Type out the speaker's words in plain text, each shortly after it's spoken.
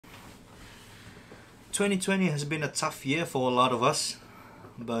2020 has been a tough year for a lot of us,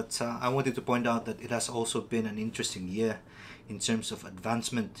 but I wanted to point out that it has also been an interesting year in terms of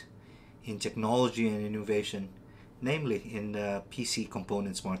advancement in technology and innovation, namely in the PC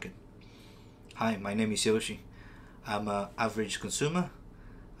components market. Hi, my name is Yoshi. I'm an average consumer.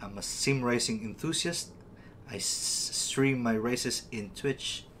 I'm a sim racing enthusiast. I stream my races in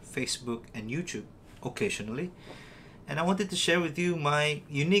Twitch, Facebook, and YouTube occasionally. And I wanted to share with you my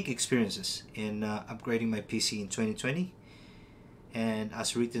unique experiences in upgrading my PC in 2020. And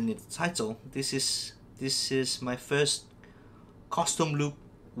as written in the title, this is my first custom loop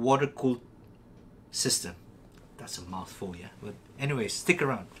water-cooled system. That's a mouthful, yeah. But anyway, stick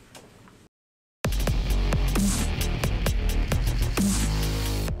around.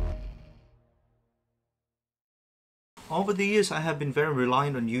 Over the years, I have been very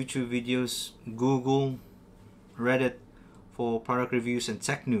reliant on YouTube videos, Google, Reddit for product reviews and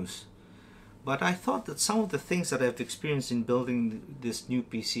tech news. But I thought that some of the things that I've experienced in building this new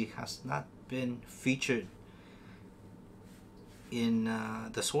PC has not been featured in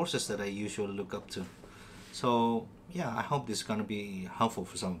the sources that I usually look up to. So yeah, I hope this is gonna be helpful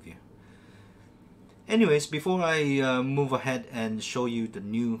for some of you. Anyways, before I move ahead and show you the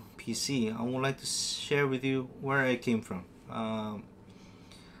new PC, I would like to share with you where I came from.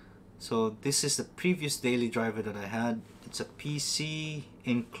 So this is the previous daily driver that I had. It's a PC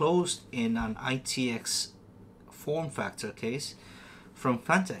enclosed in an ITX form factor case from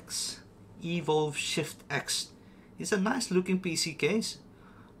Fantex, Evolve Shift X. It's a nice looking PC case,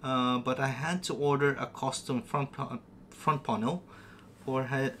 but I had to order a custom front panel for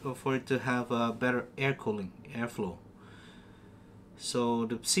it to have a better airflow. So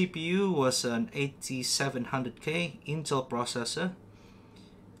the CPU was an 8700K Intel processor,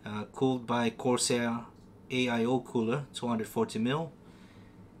 cooled by Corsair AIO cooler 240mm,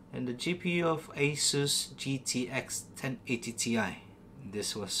 and the GPU of Asus GTX 1080 Ti.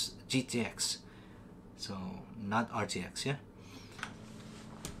 This was GTX, so not RTX, yeah.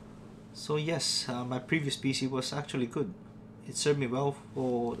 So yes, my previous PC was actually good. It served me well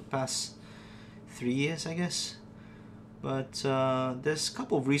for the past 3 years, I guess. But there's a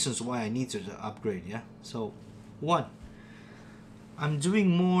couple of reasons why I needed to upgrade, yeah. So one, I'm doing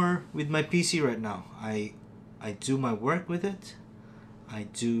more with my PC right now. I do my work with it. I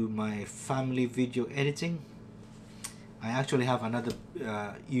do my family video editing. I actually have another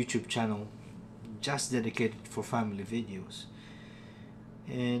YouTube channel just dedicated for family videos.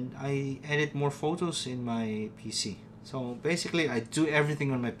 And I edit more photos in my PC. So basically I do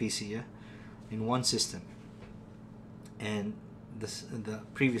everything on my PC, yeah, in one system. And the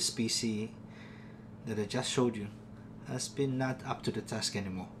previous PC that I just showed you has been not up to the task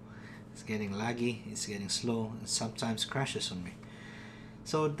anymore. It's getting laggy, it's getting slow, and sometimes crashes on me.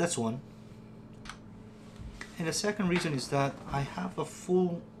 So that's one. And the second reason is that I have a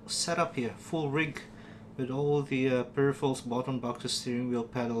full setup here, full rig, with all the peripherals, button boxes, steering wheel,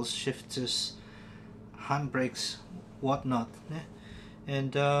 pedals, shifters, handbrakes, whatnot. Yeah?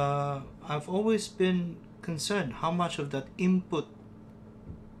 And I've always been concerned how much of that input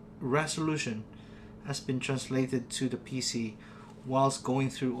resolution has been translated to the PC whilst going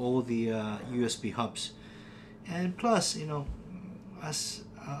through all the USB hubs. And plus, you know, as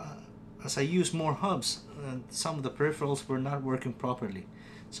I use more hubs, some of the peripherals were not working properly,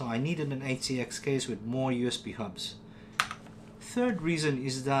 so I needed an ATX case with more USB hubs. Third reason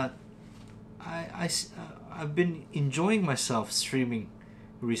is that I've been enjoying myself streaming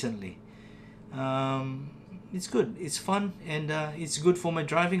recently. It's good, it's fun, and it's good for my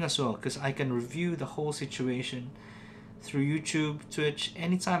driving as well, because I can review the whole situation through YouTube, Twitch,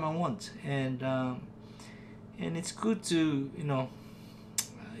 anytime I want. And it's good to, you know,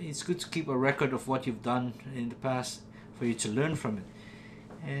 it's good to keep a record of what you've done in the past for you to learn from it.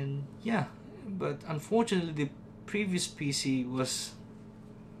 And yeah, but unfortunately the previous PC was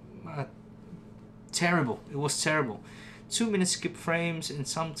terrible. It was terrible. 2-minute skip frames, and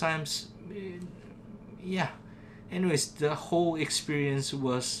sometimes yeah, anyways, the whole experience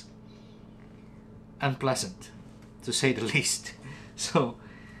was unpleasant, to say the least. So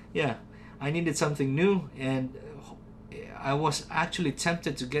yeah, I needed something new, and I was actually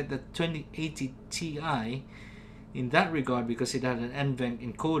tempted to get the 2080 Ti in that regard because it had an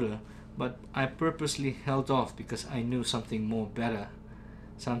NVENC encoder, but I purposely held off because I knew something more better,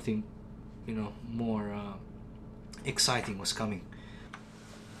 something, you know, more exciting was coming.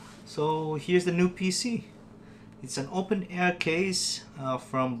 So here's the new PC. It's an open air case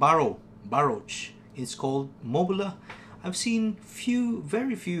from Barrow. It's called Mobula. I've seen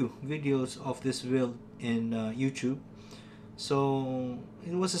very few videos of this build in YouTube, So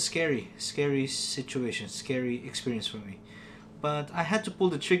it was a scary situation, scary experience for me. But I had to pull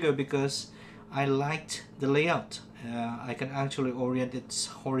the trigger because I liked the layout. I can actually orient it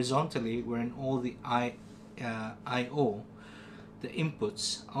horizontally, wherein all the I/O, the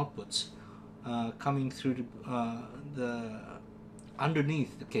inputs, outputs, coming through the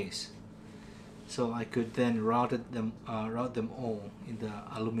underneath the case. So I could then route them all in the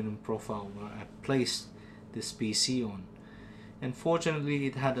aluminum profile where I placed this PC on. And fortunately,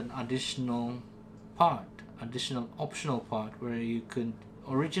 it had an additional optional part where you could.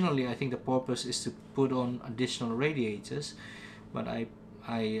 Originally, I think the purpose is to put on additional radiators, but I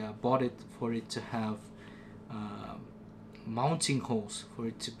bought it for it to have mounting holes for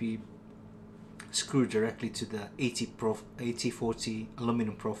it to be screwed directly to the 8040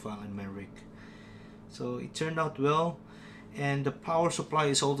 aluminum profile in my rig. So it turned out well, and the power supply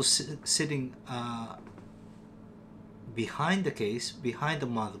is also sitting behind the case, behind the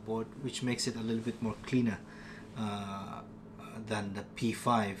motherboard, which makes it a little bit more cleaner than the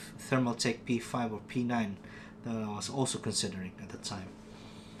P5, Thermaltake P5 or P9 that I was also considering at the time.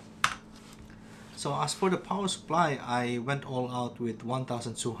 So as for the power supply, I went all out with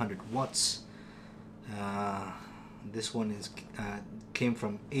 1200 watts. This one came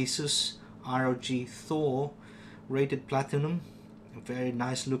from Asus ROG Thor rated platinum, a very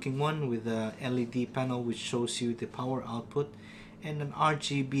nice looking one with a LED panel which shows you the power output, and an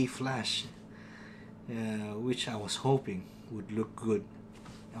RGB flash, which I was hoping would look good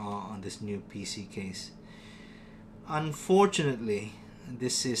on this new PC case. Unfortunately,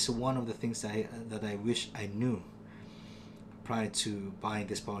 this is one of the things that I wish I knew prior to buying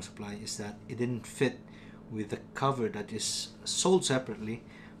this power supply, is that it didn't fit with the cover that is sold separately,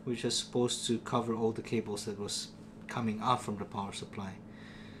 which is supposed to cover all the cables that was coming out from the power supply.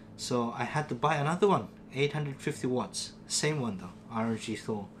 So I had to buy another one, 850 watts, same one though, ROG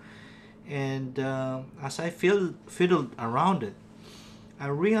Thor. And as I fiddled around it, I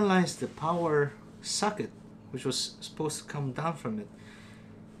realized the power socket, which was supposed to come down from it,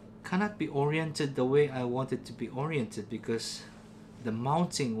 cannot be oriented the way I wanted to be oriented, because the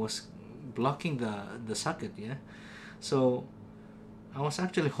mounting was blocking the socket. Yeah, so I was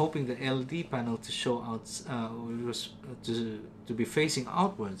actually hoping the LED panel to show out was to be facing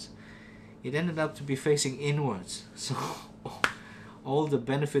outwards. It ended up to be facing inwards. So all the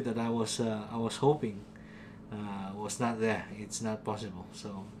benefit that I was hoping was not there. It's not possible.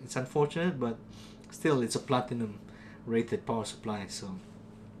 So it's unfortunate, but still, it's a platinum rated power supply. So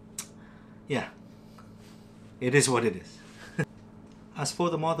yeah, it is what it is. As for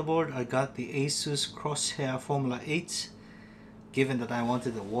the motherboard, I got the Asus Crosshair Formula 8. Given that I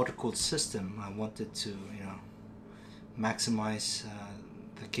wanted a water-cooled system, I wanted to, maximize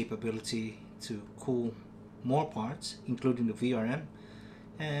the capability to cool more parts, including the VRM.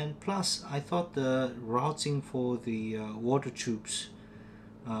 And plus, I thought the routing for the water tubes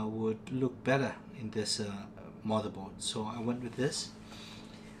would look better in this motherboard, so I went with this.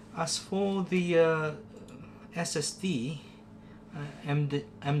 As for the SSD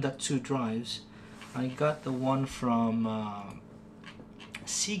M.2 drives, I got the one from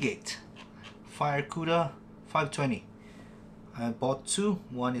Seagate, Firecuda 520. I bought two.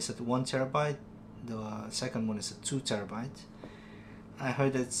 One is at 1 terabyte, the second one is at 2 terabyte. I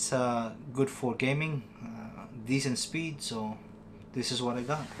heard it's good for gaming, decent speed, so this is what I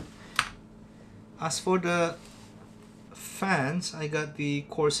got. As for the fans, I got the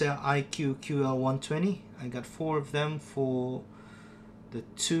Corsair iQ QL120. I got 4 of them for the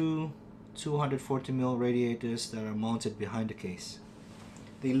two 240mm radiators that are mounted behind the case.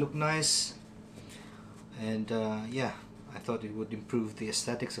 They look nice, and yeah, I thought it would improve the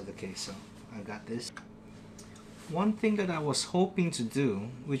aesthetics of the case, so I got this. One thing that I was hoping to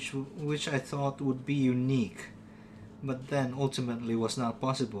do, which I thought would be unique, but then ultimately was not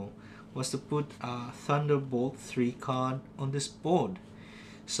possible, was to put a Thunderbolt 3 card on this board.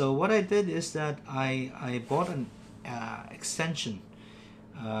 So what I did is that I bought an extension,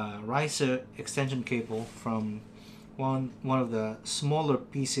 riser extension cable from one of the smaller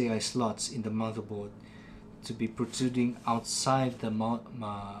PCI slots in the motherboard to be protruding outside the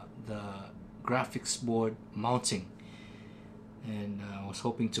graphics board mounting, and I was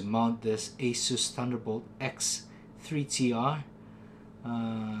hoping to mount this Asus Thunderbolt X 3TR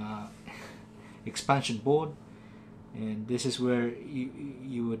expansion board, and this is where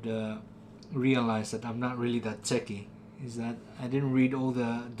you would realize that I'm not really that techie, is that I didn't read all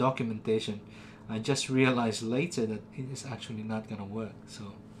the documentation. I just realized later that it is actually not gonna work.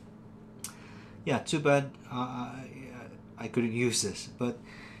 So yeah, too bad I couldn't use this, but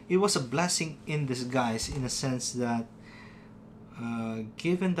it was a blessing in disguise, in a sense that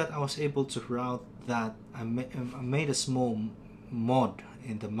given that I was able to route that, I made a small mod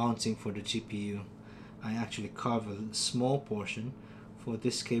in the mounting for the GPU. I actually carved a small portion for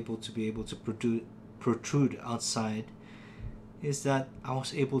this cable to be able to protrude outside. Is that I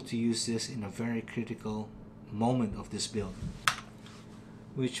was able to use this in a very critical moment of this build,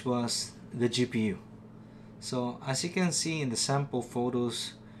 which was the GPU. So as you can see in the sample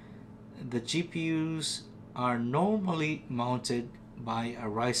photos, the GPUs are normally mounted by a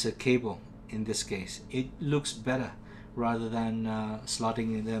riser cable. In this case, it looks better rather than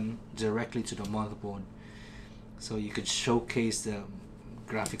slotting them directly to the motherboard, so you could showcase the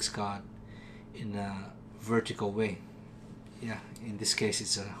graphics card in a vertical way. Yeah, in this case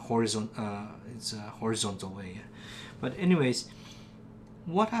it's a horizontal way. Yeah. But anyways,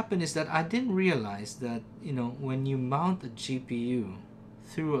 what happened is that I didn't realize that, you know, when you mount a GPU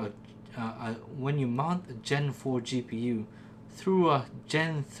through when you mount a Gen 4 GPU through a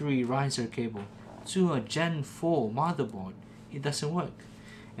Gen 3 riser cable to a Gen 4 motherboard, it doesn't work.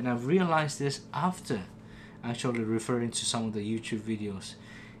 And I've realized this after actually referring to some of the YouTube videos.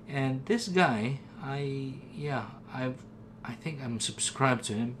 And this guy, I think I'm subscribed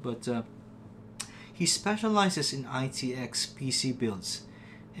to him, but he specializes in ITX PC builds,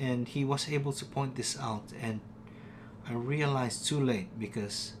 and he was able to point this out, and I realized too late,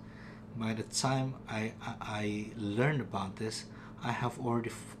 because by the time I learned about this, I have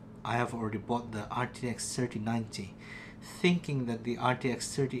already bought the RTX 3090, thinking that the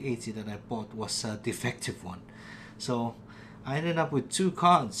RTX 3080 that I bought was a defective one. So I ended up with two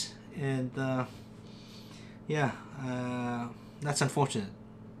cards, and that's unfortunate.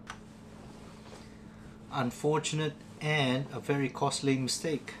 Unfortunate and a very costly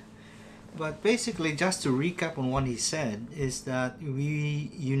mistake. But basically, just to recap on what he said, is that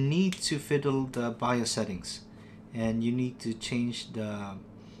you need to fiddle the BIOS settings, and you need to change the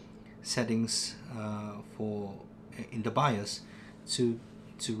settings in the BIOS to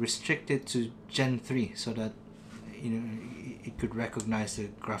restrict it to Gen 3, so that, you know, it could recognize the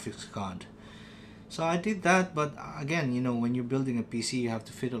graphics card. So I did that, but again, you know, when you're building a PC, you have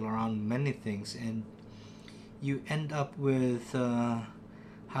to fiddle around many things, and you end up with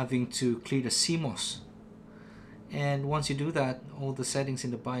having to clear the CMOS. And once you do that, all the settings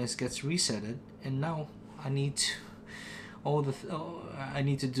in the BIOS gets resetted, and now I need to I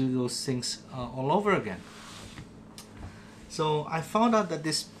need to do those things all over again. So I found out that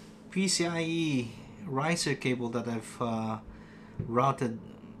this PCIe riser cable that I've routed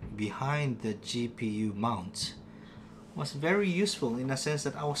behind the GPU mount was very useful, in a sense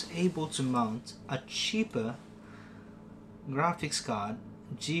that I was able to mount a cheaper graphics card,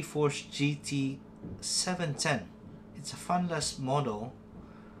 GeForce GT 710. It's a fanless model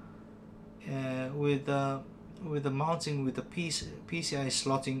with the mounting with the PCI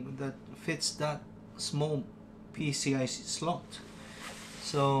slotting that fits that small PCI slot.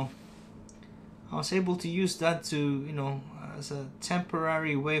 So I was able to use that to, you know, as a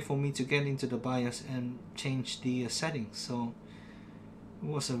temporary way for me to get into the BIOS and change the settings. So it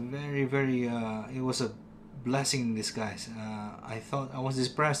was a very it was a blessing in disguise. I thought I was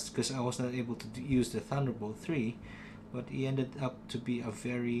depressed because I was not able to use the Thunderbolt 3, but it ended up to be a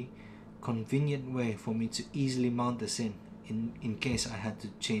very convenient way for me to easily mount this in case I had to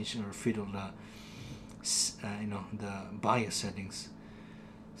change or fiddle the the BIOS settings.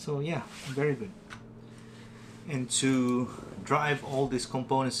 So yeah, very good. And to drive all these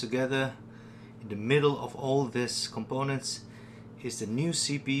components together, in the middle of all these components is the new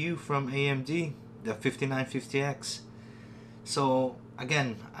CPU from AMD, the 5950X. So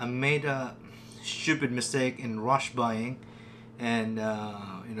again, I made a stupid mistake in rush buying and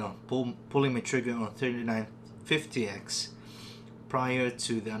pulling my trigger on 3950X prior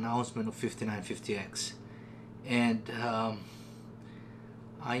to the announcement of 5950X. And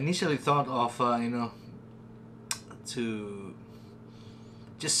I initially thought of to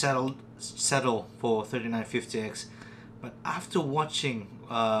just settle for 3950X, but after watching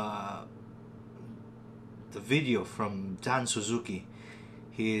the video from Dan Suzuki,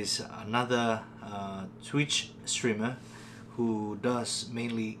 he is another Twitch streamer who does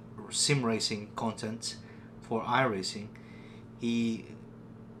mainly sim racing content for iRacing. He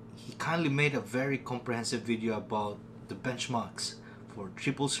kindly made a very comprehensive video about the benchmarks for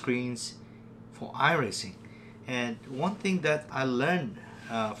triple screens for iRacing. And one thing that I learned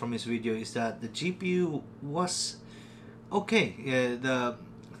from his video is that the GPU was okay. The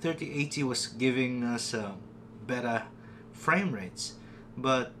 3080 was giving us better frame rates,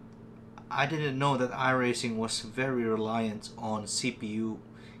 but I didn't know that iRacing was very reliant on CPU,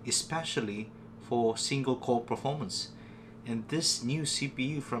 especially for single core performance. and this new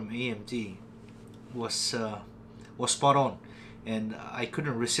CPU from AMD was spot on, and I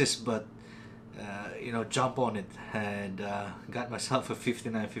couldn't resist but jump on it, and got myself a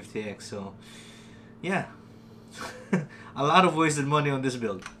 5950X. So yeah, a lot of wasted money on this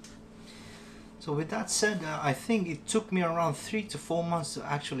build. So with that said, I think it took me around 3 to 4 months to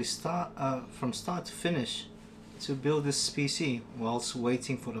actually start from start to finish to build this PC, whilst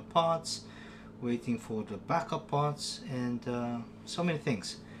waiting for the parts, waiting for the backup parts, and so many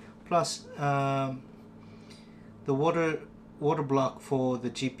things. Plus the water block for the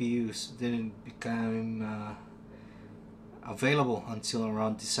GPUs didn't become available until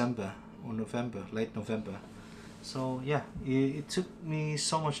around December or November, late November. So yeah, it took me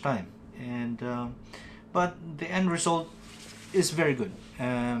so much time, and but the end result is very good.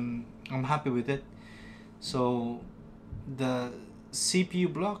 I'm happy with it. So the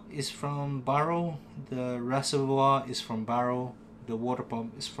CPU block is from Barrow, the reservoir is from Barrow, the water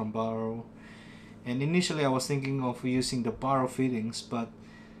pump is from Barrow, and initially I was thinking of using the Barrow fittings, but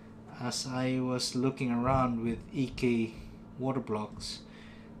as I was looking around with EK water blocks,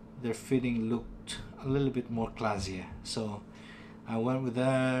 their fitting looked a little bit more classier, so I went with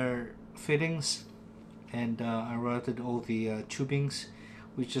their fittings, and I routed all the tubings,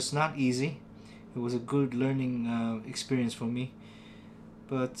 which is not easy. It was a good learning experience for me,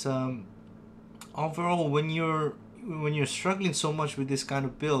 but overall, when you're struggling so much with this kind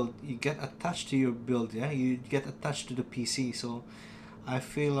of build, you get attached to your build. Yeah, you get attached to the PC. So I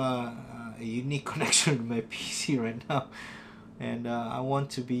feel a unique connection with my PC right now, and I want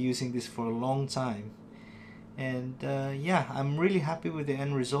to be using this for a long time. And yeah, I'm really happy with the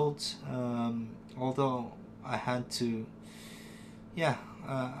end results. Although I had to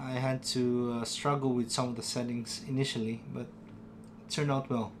struggle with some of the settings initially, but it turned out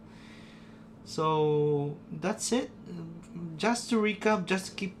well. So that's it. Just to recap,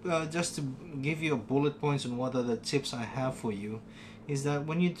 just to give you a bullet points on what are the tips I have for you, is that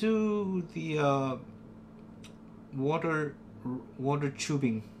when you do the water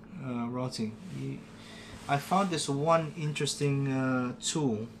tubing routing, I found this one interesting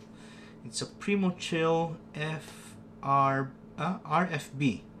tool. It's a Primo Chill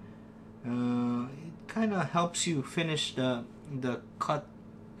RFB. It kind of helps you finish the cut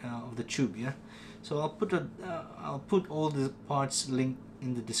of the tube. Yeah, so I'll put all the parts linked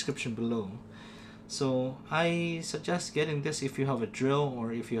in the description below. So I suggest getting this if you have a drill,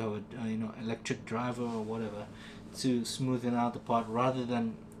 or if you have a electric driver or whatever, to smoothen out the part rather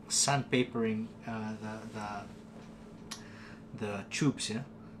than sandpapering the tubes. Yeah,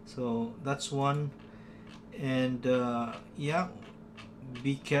 so that's one. And yeah,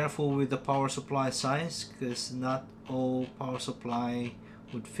 be careful with the power supply size, because not all power supply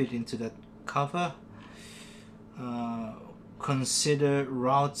would fit into that cover. Consider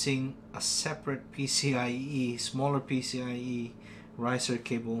routing a separate PCIe, smaller PCIe riser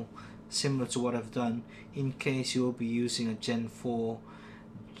cable, similar to what I've done, in case you will be using a Gen 4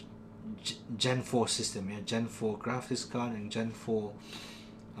 system. Yeah, Gen 4 graphics card and Gen 4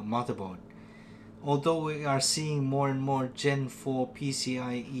 motherboard. Although we are seeing more and more Gen 4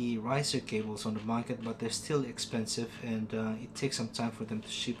 PCIe riser cables on the market, but they're still expensive, and it takes some time for them to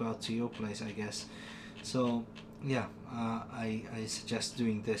ship out to your place, I guess. So yeah, I suggest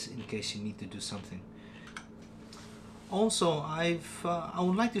doing this in case you need to do something. Also, I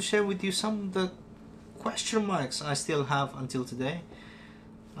would like to share with you some of the question marks I still have until today.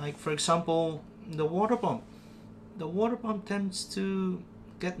 Like, for example, the water pump. The water pump tends to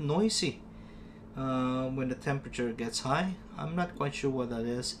get noisy when the temperature gets high. I'm not quite sure what that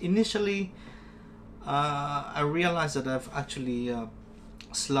is. Initially, I realized that I've actually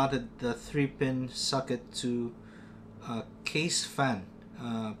slotted the 3-pin socket to a case fan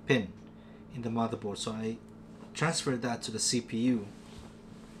pin in the motherboard, so I transferred that to the CPU.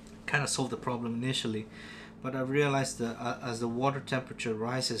 Kind of solved the problem initially, but I realized that as the water temperature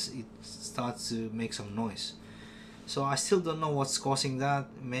rises, it starts to make some noise. So I still don't know what's causing that.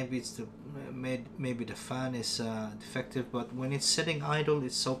 Maybe it's maybe the fan is defective, but when it's sitting idle,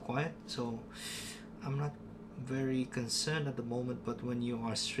 it's so quiet. So I'm not very concerned at the moment. But when you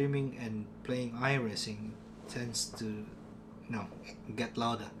are streaming and playing iRacing, it tends to get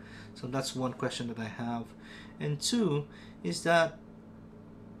louder. So that's one question that I have. And two is that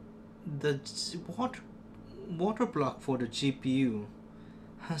the water block for the GPU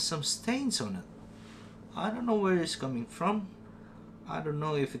has some stains on it. I don't know where it's coming from. I don't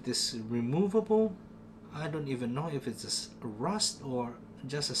know if it is removable. I don't even know if it's a rust or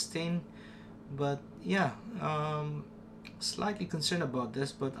just a stain. But yeah, slightly concerned about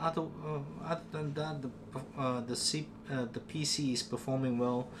this, but other than that, the PC is performing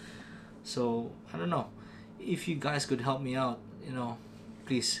well. So I don't know, if you guys could help me out, you know,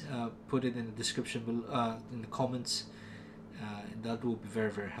 please put it in the description below, in the comments. That will be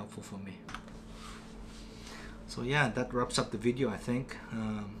very, very helpful for me. So yeah, that wraps up the video, I think.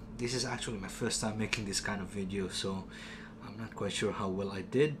 This is actually my first time making this kind of video, so I'm not quite sure how well I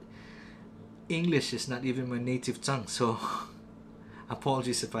did. English is not even my native tongue, so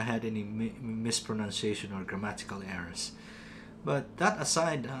apologies if I had any mispronunciation or grammatical errors. But that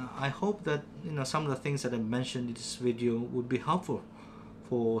aside, I hope that, you know, some of the things that I mentioned in this video would be helpful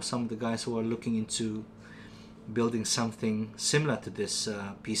for some of the guys who are looking into building something similar to this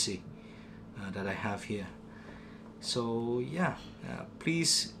PC that I have here. So yeah,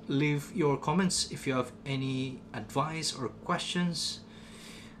 please leave your comments if you have any advice or questions.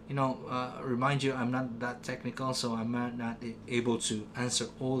 You know, remind you, I'm not that technical, so I'm not able to answer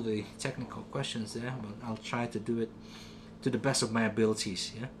all the technical questions there, but I'll try to do it to the best of my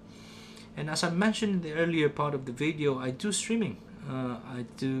abilities. Yeah. And as I mentioned in the earlier part of the video, I do streaming.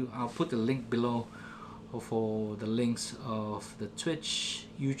 I'll put the link below for the links of the Twitch,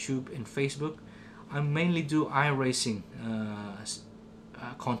 YouTube, and Facebook. I mainly do iRacing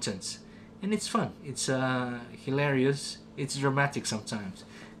contents, and it's fun. It's hilarious. It's dramatic sometimes.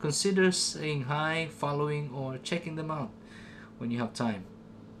 Consider saying hi, following, or checking them out when you have time.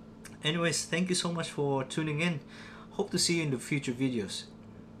 Anyways, thank you so much for tuning in. Hope to see you in the future videos.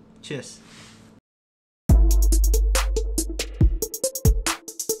 Cheers.